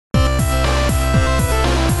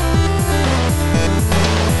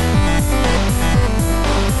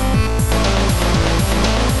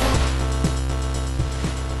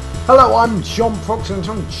Hello, I'm John Proctor and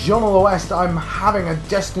from John of the West. I'm having a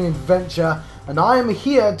Destiny adventure and I am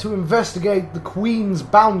here to investigate the Queen's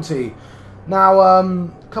bounty. Now, a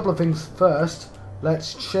couple of things first.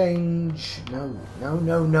 Let's change... No.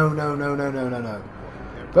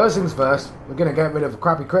 First things first, we're going to get rid of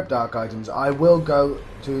crappy Cryptarch items. I will go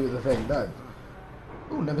to the thing. No.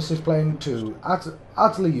 Ooh, Nemesis Plane 2.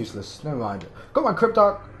 Utterly useless. Never mind. Got my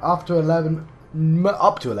Cryptarch up to 11,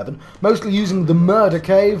 mostly using the Murder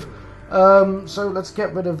Cave. So let's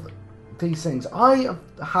get rid of these things. I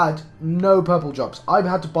had no purple drops. I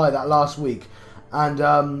had to buy that last week.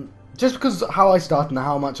 And just because of how I started and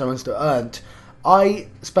how much I must have earned, I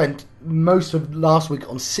spent most of last week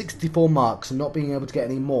on 64 marks and not being able to get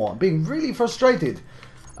any more. I'm being really frustrated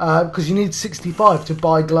because you need 65 to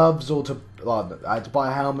buy gloves or to buy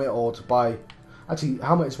a helmet or to buy... Actually,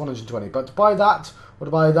 helmet is 120, but to buy that or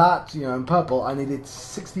to buy that, you know, in purple, I needed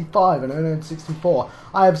 65 and I only earned 64.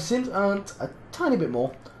 I have since earned a tiny bit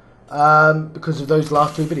more because of those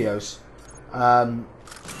last two videos. And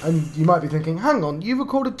you might be thinking, hang on, you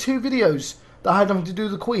recorded 2 videos that had nothing to do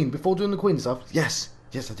with the Queen before doing the Queen stuff. Yes,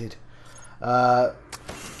 I did. But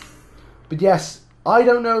yes, I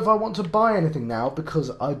don't know if I want to buy anything now because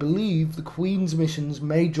I believe the Queen's missions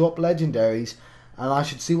may drop legendaries and I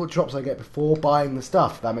should see what drops I get before buying the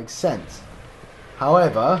stuff. If that makes sense.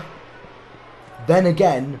 However, then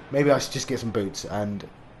again, maybe I should just get some boots and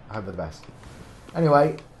hope for the best.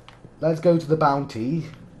 Anyway, let's go to the bounty.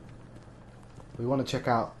 We want to check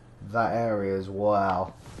out that area as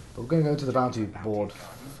well. But we're going to go to the bounty board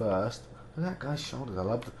first. Look at that guy's shoulders. I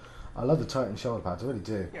love the Titan shoulder pads. I really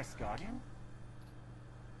do. Yes, Guardian.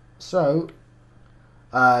 So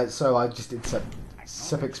I just did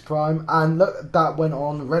Sepix Prime, and look, that went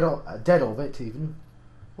on dead orbit even.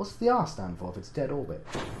 What's the R stand for if it's dead orbit?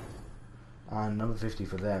 And number 50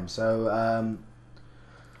 for them. So,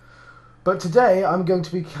 but today I'm going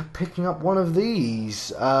to be picking up one of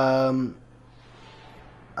these. Yes,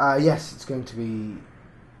 it's going to be.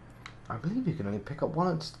 I believe you can only pick up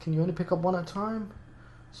one. Can you only pick up one at a time?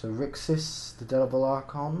 So Rixis, the Devil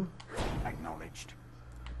Archon. Acknowledged.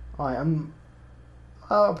 Apparently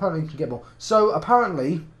you can get more. So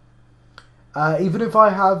apparently, even if I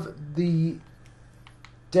have the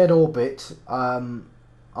Dead Orbit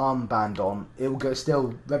armband on, it will go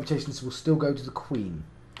still. Reputations will still go to the Queen,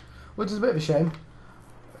 which is a bit of a shame.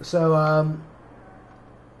 So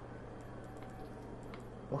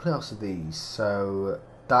what else are these? So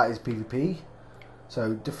that is PvP.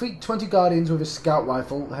 So defeat 20 Guardians with a Scout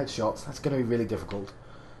Rifle headshots. That's going to be really difficult.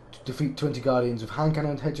 To defeat 20 Guardians with hand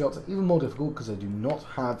cannon headshots, even more difficult because I do not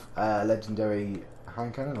have a legendary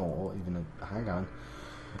hand cannon or even a hand cannon.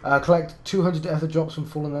 Collect 200 ether drops from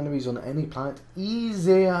fallen enemies on any planet.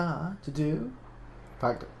 Easier to do. In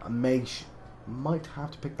fact, I might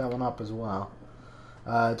have to pick that one up as well.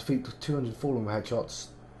 Defeat 200 fallen headshots.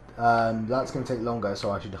 That's going to take longer,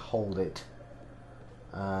 so I should hold it.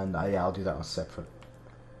 And yeah, I'll do that on a separate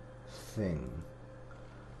thing.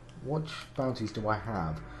 Which bounties do I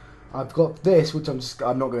have? I've got this, which I'm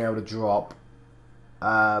not going to be able to drop.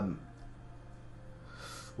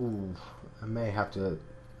 Ooh, I may have to.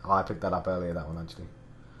 Oh, I picked that up earlier. That one actually.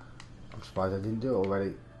 I'm surprised I didn't do it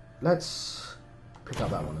already. Let's pick up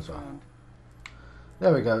that one as well.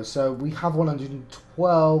 There we go. So we have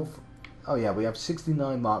 112. Oh yeah, we have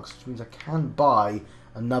 69 marks, which means I can buy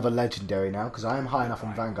another legendary now because I am high enough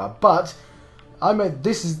on Vanguard. But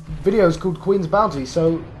this video is called Queen's Bounty,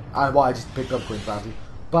 so I just picked up Queen's Bounty.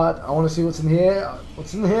 But I want to see what's in here.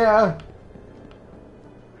 What's in here?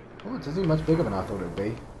 Oh, it doesn't look much bigger than I thought it would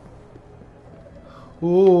be.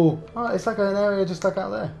 Ooh, oh, it's like an area just like out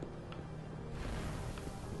there.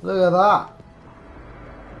 Look at that.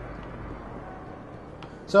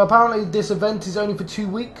 So apparently this event is only for 2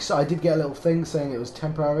 weeks. I did get a little thing saying it was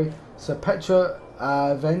temporary. So Petra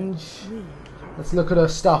Venge. Let's look at her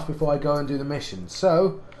stuff before I go and do the mission.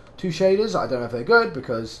 So, 2 shaders. I don't know if they're good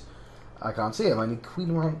because I can't see them. I need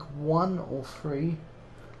Queen rank 1 or 3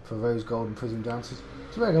 for Rose Gold and Prism Dancers.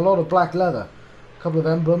 She's wearing a lot of black leather. A couple of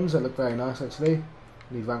emblems that look very nice actually.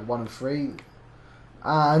 Need rank 1 and 3.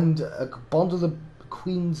 And a Bond of the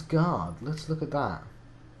Queen's Guard. Let's look at that.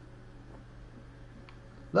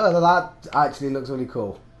 Look at that. Actually looks really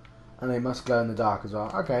cool. And they must glow in the dark as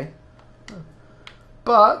well. Okay.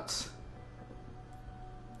 But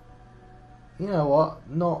you know what?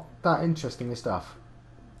 Not that interesting this stuff.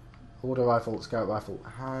 Auto rifle, scout rifle,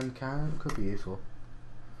 hand cannon could be useful.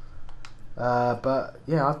 But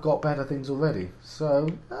yeah, I've got better things already. So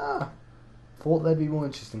thought there'd be more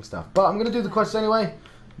interesting stuff. But I'm going to do the quest anyway.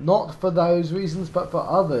 Not for those reasons, but for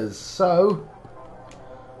others. So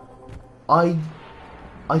I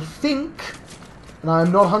I think, and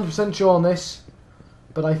I'm not 100% sure on this,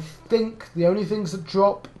 but I think the only things that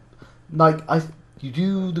drop, like, you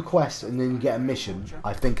do the quest and then you get a mission,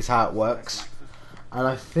 I think is how it works. And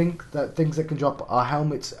I think that things that can drop are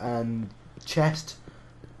helmets and chest,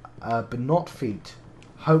 but not feet.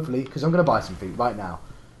 Hopefully, because I'm going to buy some feet right now.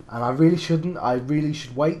 And I really shouldn't, I really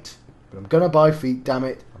should wait. But I'm going to buy feet, damn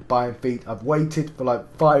it. I'm buying feet. I've waited for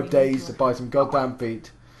like 5 days to buy some goddamn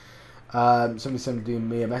feet. Somebody sent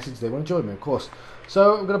me a message, they want to join me, of course.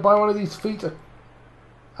 So I'm going to buy one of these feet.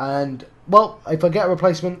 And, well, if I get a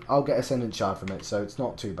replacement, I'll get Ascendant Shard from it. So it's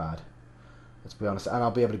not too bad. Let's be honest. And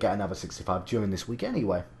I'll be able to get another 65 during this week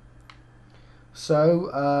anyway.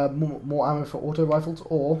 So, more ammo for auto rifles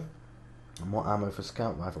or more ammo for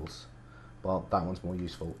scout rifles. Well, that one's more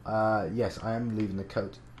useful. Yes, I am leaving the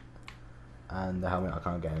coat and the helmet I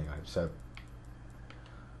can't get anyway. So,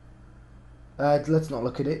 let's not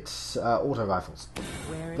look at it. Auto rifles.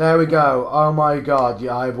 There we go. Oh my god,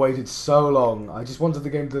 yeah, I've waited so long. I just wanted the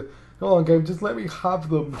game to... Come on, game, just let me have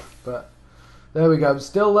them. But, there we go. I'm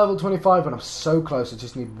still level 25 and I'm so close. I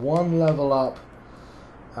just need one level up.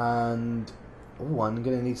 And... Oh, I'm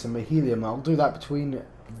going to need some helium. I'll do that between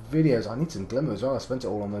videos. I need some glimmer as well. I spent it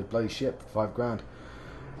all on the bloody ship for 5 grand.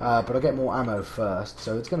 But I'll get more ammo first.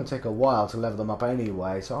 So it's going to take a while to level them up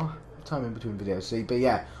anyway. So I'll have time in between videos. See, but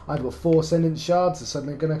yeah, I've got 4 Ascendant Shards. That's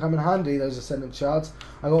suddenly going to come in handy, those Ascendant Shards.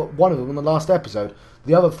 I got one of them in the last episode.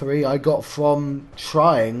 The other 3 I got from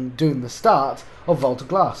doing the start of Vault of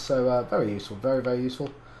Glass. So very useful. Very, very useful.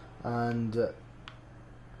 And...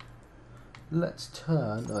 let's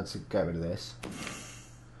get rid of this.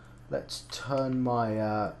 Let's turn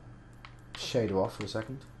my shader off for a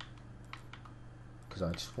second. Because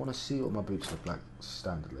I just want to see what my boots look like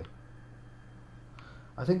standardly.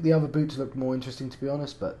 I think the other boots look more interesting, to be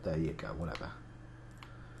honest, but there you go, whatever.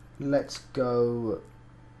 Let's go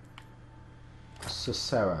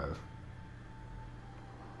Cicero.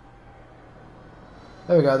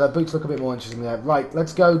 There we go, that boots look a bit more interesting there. Right,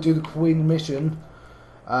 let's go do the Queen mission.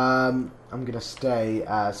 I'm going to stay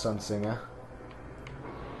as Sunsinger.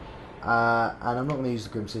 And I'm not going to use the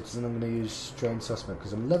Grim Citizen, I'm going to use Strange Suspect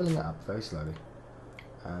because I'm leveling it up very slowly.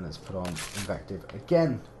 And let's put on Invective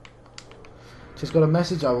again. Just got a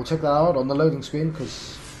message, I will check that out on the loading screen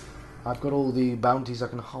because I've got all the bounties I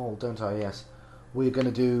can hold, don't I? Yes. We're going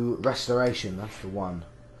to do Restoration, that's the one.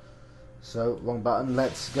 So, wrong button,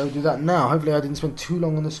 let's go do that now. Hopefully I didn't spend too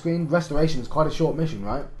long on the screen. Restoration is quite a short mission,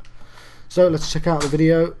 right? So, let's check out the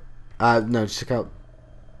video. No, check out...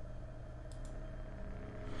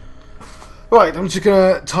 Right, I'm just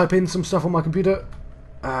going to type in some stuff on my computer.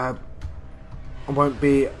 I won't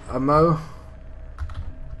be a mo.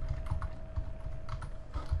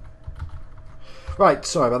 Right,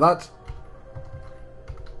 sorry about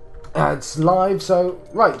that. It's live, so...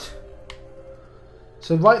 Right.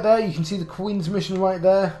 So right there, you can see the Queen's mission right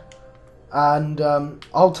there. And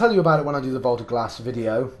I'll tell you about it when I do the Vault of Glass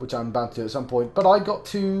video, which I'm about to do at some point. But I got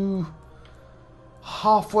to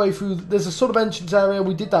halfway through. There's a sort of entrance area.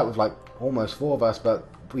 We did that with like almost 4 of us, but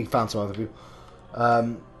we found some other people.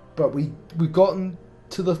 But we've gotten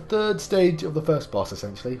to the 3rd stage of the first boss,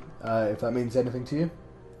 essentially, if that means anything to you.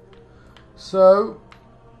 So,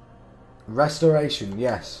 Restoration,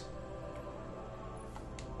 yes.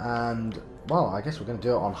 And, well, I guess we're going to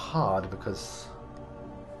do it on hard because...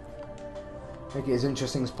 make it as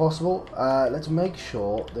interesting as possible. Let's make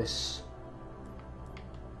sure this...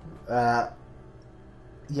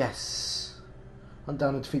 yes. Hunt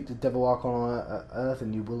down and defeat the Devil Archon on Earth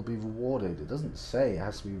and you will be rewarded. It doesn't say it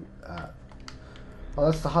has to be... well,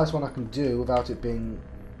 that's the highest one I can do without it being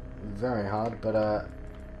very hard, but...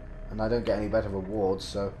 and I don't get any better rewards,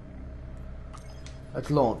 so... let's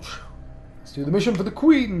launch. Let's do the mission for the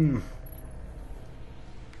Queen!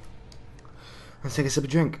 Let's take a sip of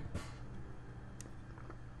drink.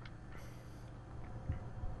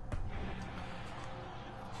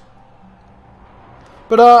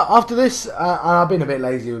 But after this, I've been a bit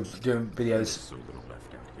lazy with doing videos.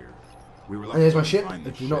 And here's my ship,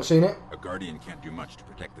 if you've not seen it. A Guardian can't do much to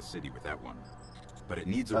protect the city with that one. But it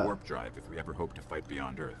needs a warp drive if we ever hope to fight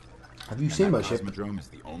beyond Earth. Have you seen my ship? Cosmodrome is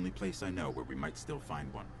the only place I know where we might still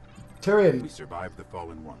find one. Tyrion. We survived the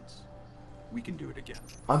Fallen once. We can do it again.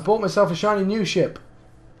 I bought myself a shiny new ship.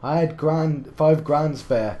 I had 5 grand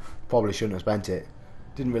spare. Probably shouldn't have spent it.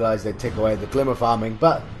 Didn't realise they'd take away the glimmer farming,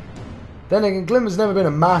 but then again, glimmer's never been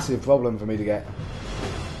a massive problem for me to get.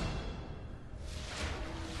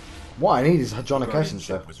 What I need is Hadronic Essence,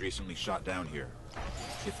 though. Was recently shot down here.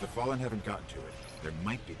 If the Fallen haven't gotten to it, there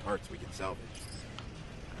might be parts we can salvage.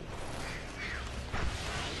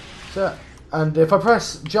 So, And if I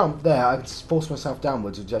press jump there, I can force myself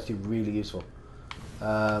downwards, which is actually really useful.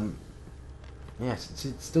 Yes,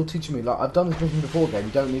 it's still teaching me. Like, I've done this mission before, game.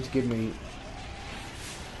 You don't need to give me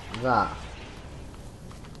that.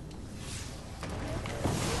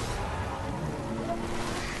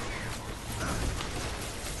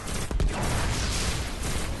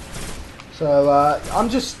 So I'm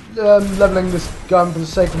just leveling this gun for the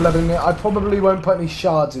sake of leveling it. I probably won't put any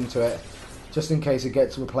shards into it, just in case it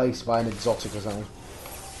gets replaced by an exotic or something.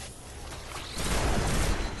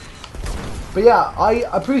 But yeah, I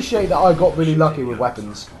appreciate that I got really lucky with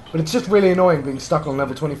weapons, but it's just really annoying being stuck on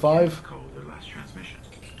level 25.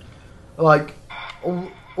 Like, all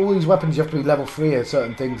these weapons you have to be level 3 at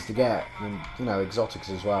certain things to get, and, you know, exotics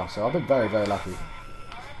as well. So I've been very, very lucky.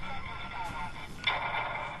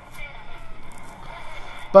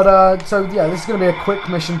 But, so yeah, this is going to be a quick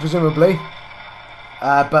mission, presumably.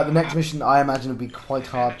 But the next mission, I imagine, will be quite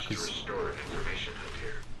hard,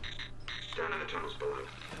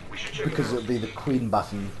 because it'll be the Queen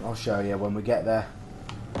button. I'll show you when we get there.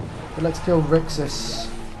 But let's kill Rixus.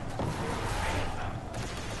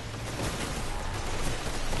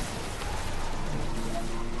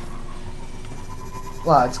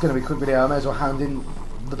 Well, it's going to be a quick video. I may as well hand in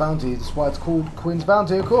the bounty. That's why it's called Queen's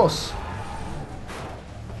Bounty, of course.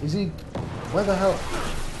 Is he... Where the hell...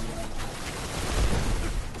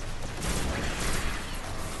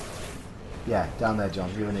 Yeah, down there, John.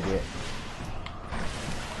 You're an idiot.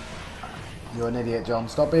 You're an idiot, John.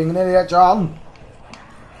 Stop being an idiot, John!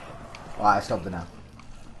 Alright, I stopped it now.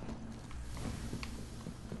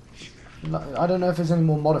 I don't know if there's any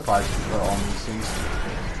more modifiers to put on these things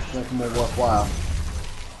to make them more worthwhile.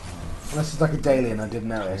 Unless it's like a daily and I didn't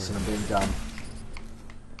notice and I'm being dumb.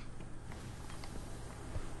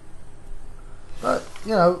 But,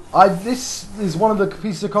 you know, this is one of the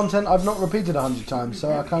pieces of content I've not repeated 100 times,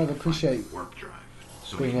 so I kind of appreciate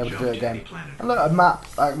being able to do it again. And look, a map,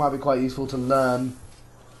 that might be quite useful to learn.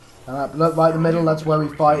 And look, right in the middle, that's where we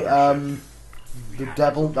fight the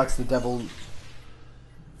devil. That's the devil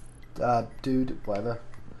dude, whatever.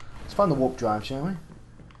 Let's find the warp drive, shall we?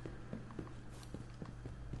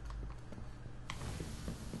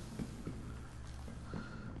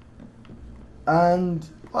 And,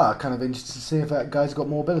 well, I'm kind of interested to see if that guy's got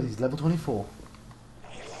more abilities. Level 24.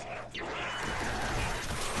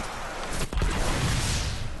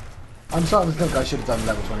 I'm starting to think I should have done the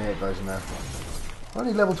level 28 version there.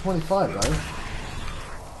 Only level 25 though.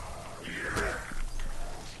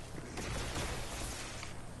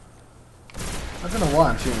 I don't know why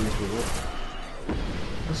I'm shooting these people.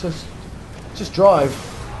 Let's just drive.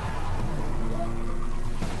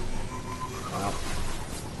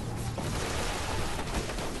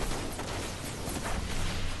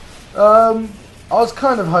 Wow. I was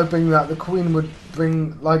kind of hoping that the Queen would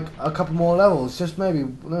bring like a couple more levels, just maybe,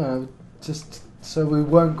 you know, just so we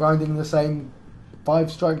weren't grinding the same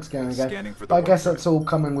 5 strikes again. But I guess that's all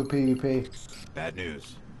coming with PvP. Bad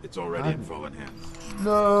news. It's already in fallen hands.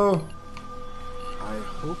 No. I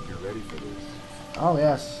hope you're ready for this. Oh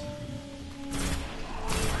yes.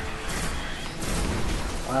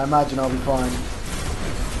 I imagine I'll be fine.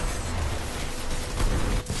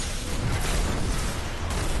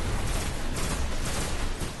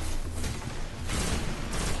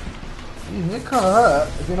 It kind of hurt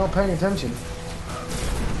if you're not paying attention.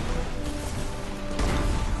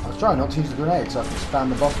 I was trying not to use the grenade so I can spam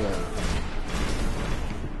the boss with it.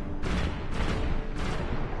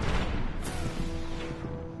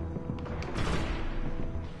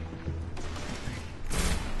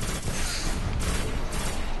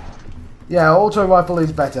 Yeah, auto rifle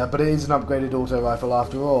is better, but it is an upgraded auto rifle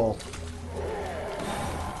after all.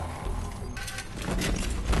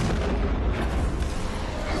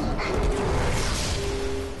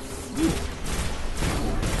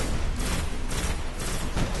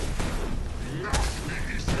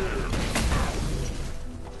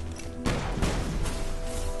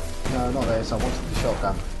 No, not this. I wanted the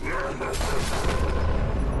shotgun.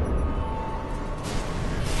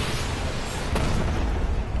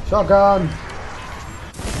 Shotgun!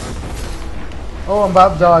 Oh, I'm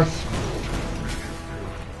about to die.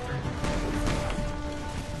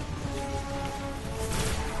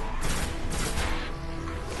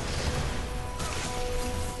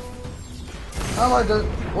 How am I doing?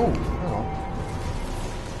 Oh, hang on.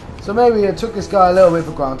 So maybe I took this guy a little bit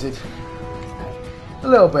for granted. A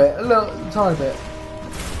little bit, a tiny bit.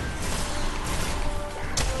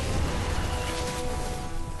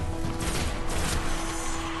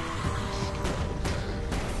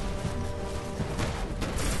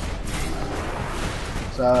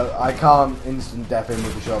 So I can't instant death him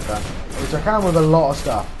with the shotgun, which I can with a lot of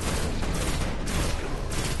stuff.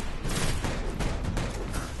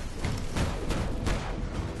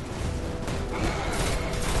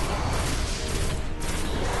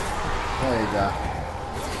 There you go.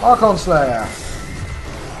 Archon Slayer!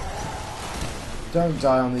 Don't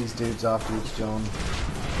die on these dudes afterwards, John.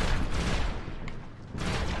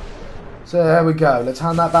 So there we go. Let's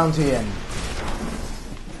hand that bounty in.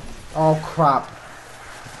 Oh crap.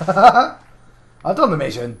 I've done the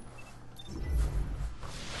mission.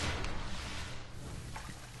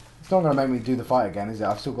 It's not going to make me do the fight again, is it?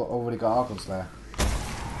 I've still already got Archon Slayer.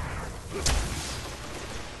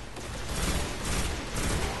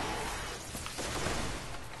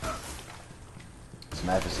 Some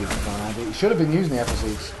FSCs are coming handy. You should have been using the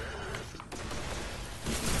FSCs.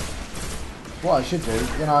 What I should do,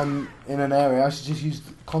 when I'm in an area, I should just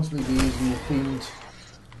constantly be using the themed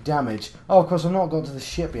damage. Oh, of course, I've not got to the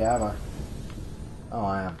ship yet, have I? Oh,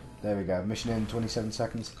 I am. There we go. Mission in 27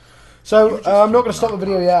 seconds. So, I'm not going to stop the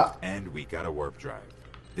video yet. And we got a warp drive.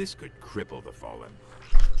 This could cripple the Fallen.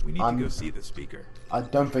 We need to go see the speaker. I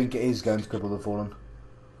don't think it is going to cripple the Fallen.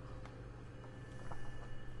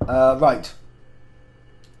 Right.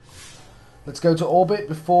 Let's go to orbit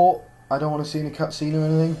before... I don't want to see any cutscene or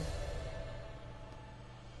anything.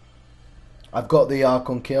 I've got the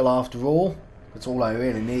Archon kill after all. That's all I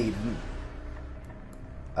really need.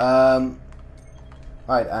 Right,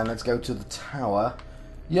 and let's go to the tower.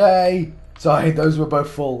 Yay! Sorry, those were both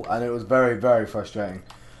full, and it was very, very frustrating.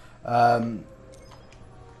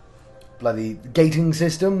 Bloody gating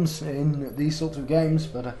systems in these sorts of games,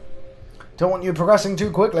 but don't want you progressing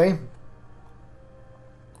too quickly.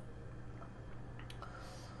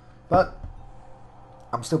 But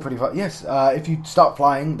I'm still pretty far. Yes, if you start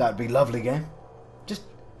flying, that'd be lovely, game.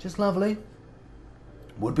 Just lovely.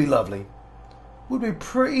 Would be lovely. Would be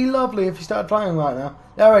pretty lovely if you started flying right now.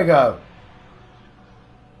 There we go.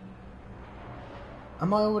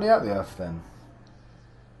 Am I already at the Earth then?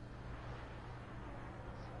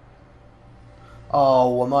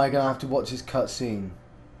 Oh, am I going to have to watch this cutscene?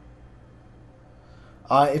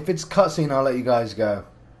 If it's cutscene, I'll let you guys go.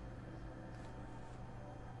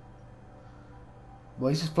 Well,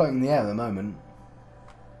 he's just floating in the air at the moment.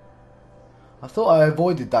 I thought I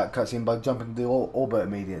avoided that cutscene by jumping to the orbit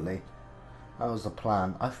immediately. That was the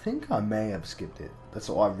plan. I think I may have skipped it. That's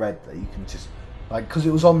what I read, that you can just... Like, because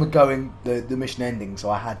it was on the mission ending, so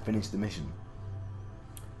I had finished the mission.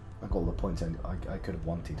 I got all the points I could have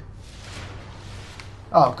wanted.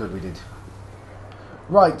 Oh, good, we did.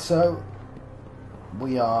 Right, so...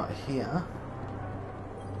 We are here.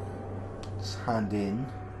 Let's hand in...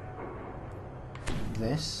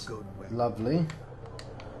 this. Lovely.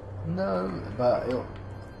 No, but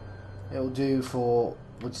it'll do for...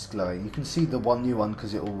 Which is glowing. You can see the new one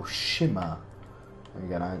because it will shimmer. There you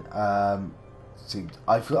go now. See,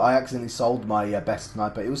 I accidentally sold my best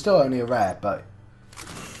sniper. It was still only a rare, but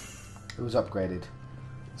it was upgraded.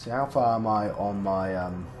 See, how far am I on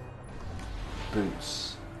my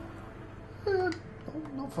boots?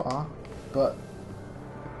 Not far, but...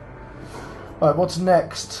 Alright, what's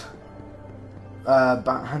next?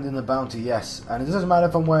 Hand in the bounty, yes. And it doesn't matter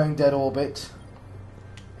if I'm wearing dead orbit.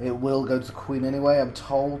 It will go to the Queen anyway, I'm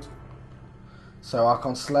told. So,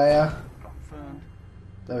 Archon Slayer.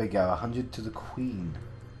 There we go, 100 to the Queen.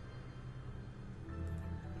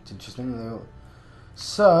 It's interesting though.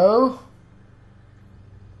 So...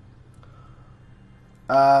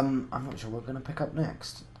 I'm not sure what we're going to pick up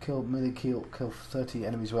next. Kill 30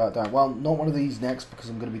 enemies without dying. Well, not one of these next because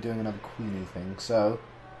I'm going to be doing another Queenie thing, so...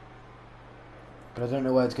 But I don't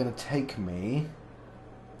know where it's going to take me.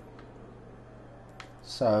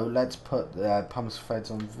 So, let's put Pump's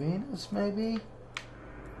Feds on Venus, maybe?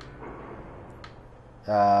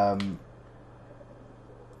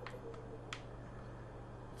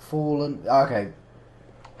 Fallen... Okay.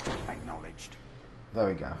 Acknowledged. There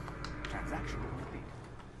we go. Transaction complete.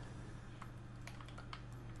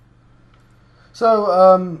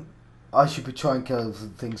 So, I should be trying to kill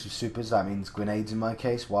things with supers. That means grenades in my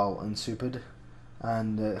case, while unsupered.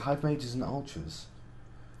 And Hive Mages and Ultras.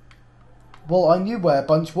 Well, I knew where a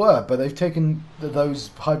bunch were, but they've taken those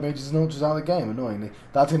Hive Mages and Ultras out of the game, annoyingly.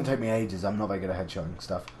 That's going to take me ages. I'm not very good at headshotting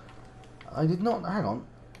stuff. I did not... Hang on.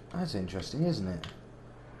 That's interesting, isn't it?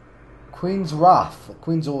 Queen's Wrath.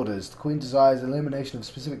 Queen's Orders. The Queen desires elimination of a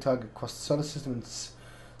specific target across the solar system and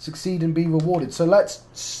succeed and be rewarded. So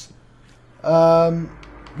let's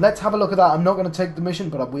have a look at that. I'm not going to take the mission,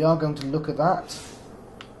 but we are going to look at that.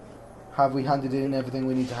 Have we handed in everything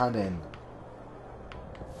we need to hand in?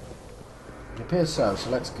 It appears so, so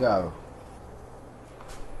let's go.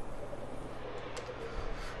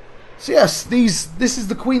 So yes, this is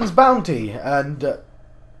the Queen's Bounty, and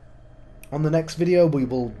on the next video we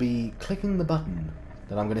will be clicking the button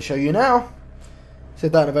that I'm going to show you now.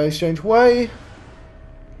 Said that in a very strange way,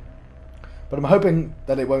 but I'm hoping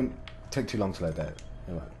that it won't take too long to load that.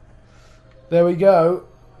 Anyway. There we go.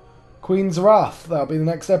 Queen's Wrath. That'll be the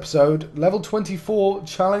next episode. Level 24.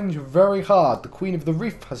 Challenge very hard. The Queen of the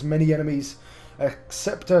Reef has many enemies.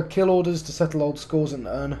 Accept her kill orders to settle old scores and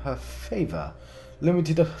earn her favour.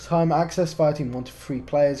 Limited time access. Fighting 1 to 3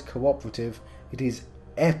 players. Cooperative. It is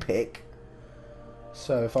epic.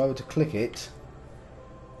 So if I were to click it,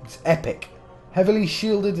 it's epic. Heavily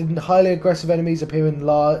shielded and highly aggressive enemies appear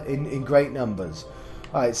in great numbers.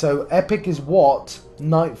 Alright, so epic is what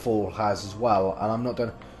Nightfall has as well, and I'm not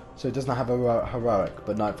done. So it doesn't have a heroic,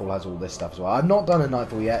 but Nightfall has all this stuff as well. I've not done a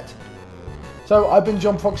Nightfall yet. So I've been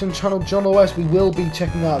John Fox on the channel John OS. We will be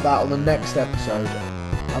checking out that on the next episode.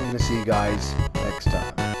 I'm going to see you guys next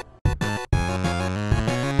time.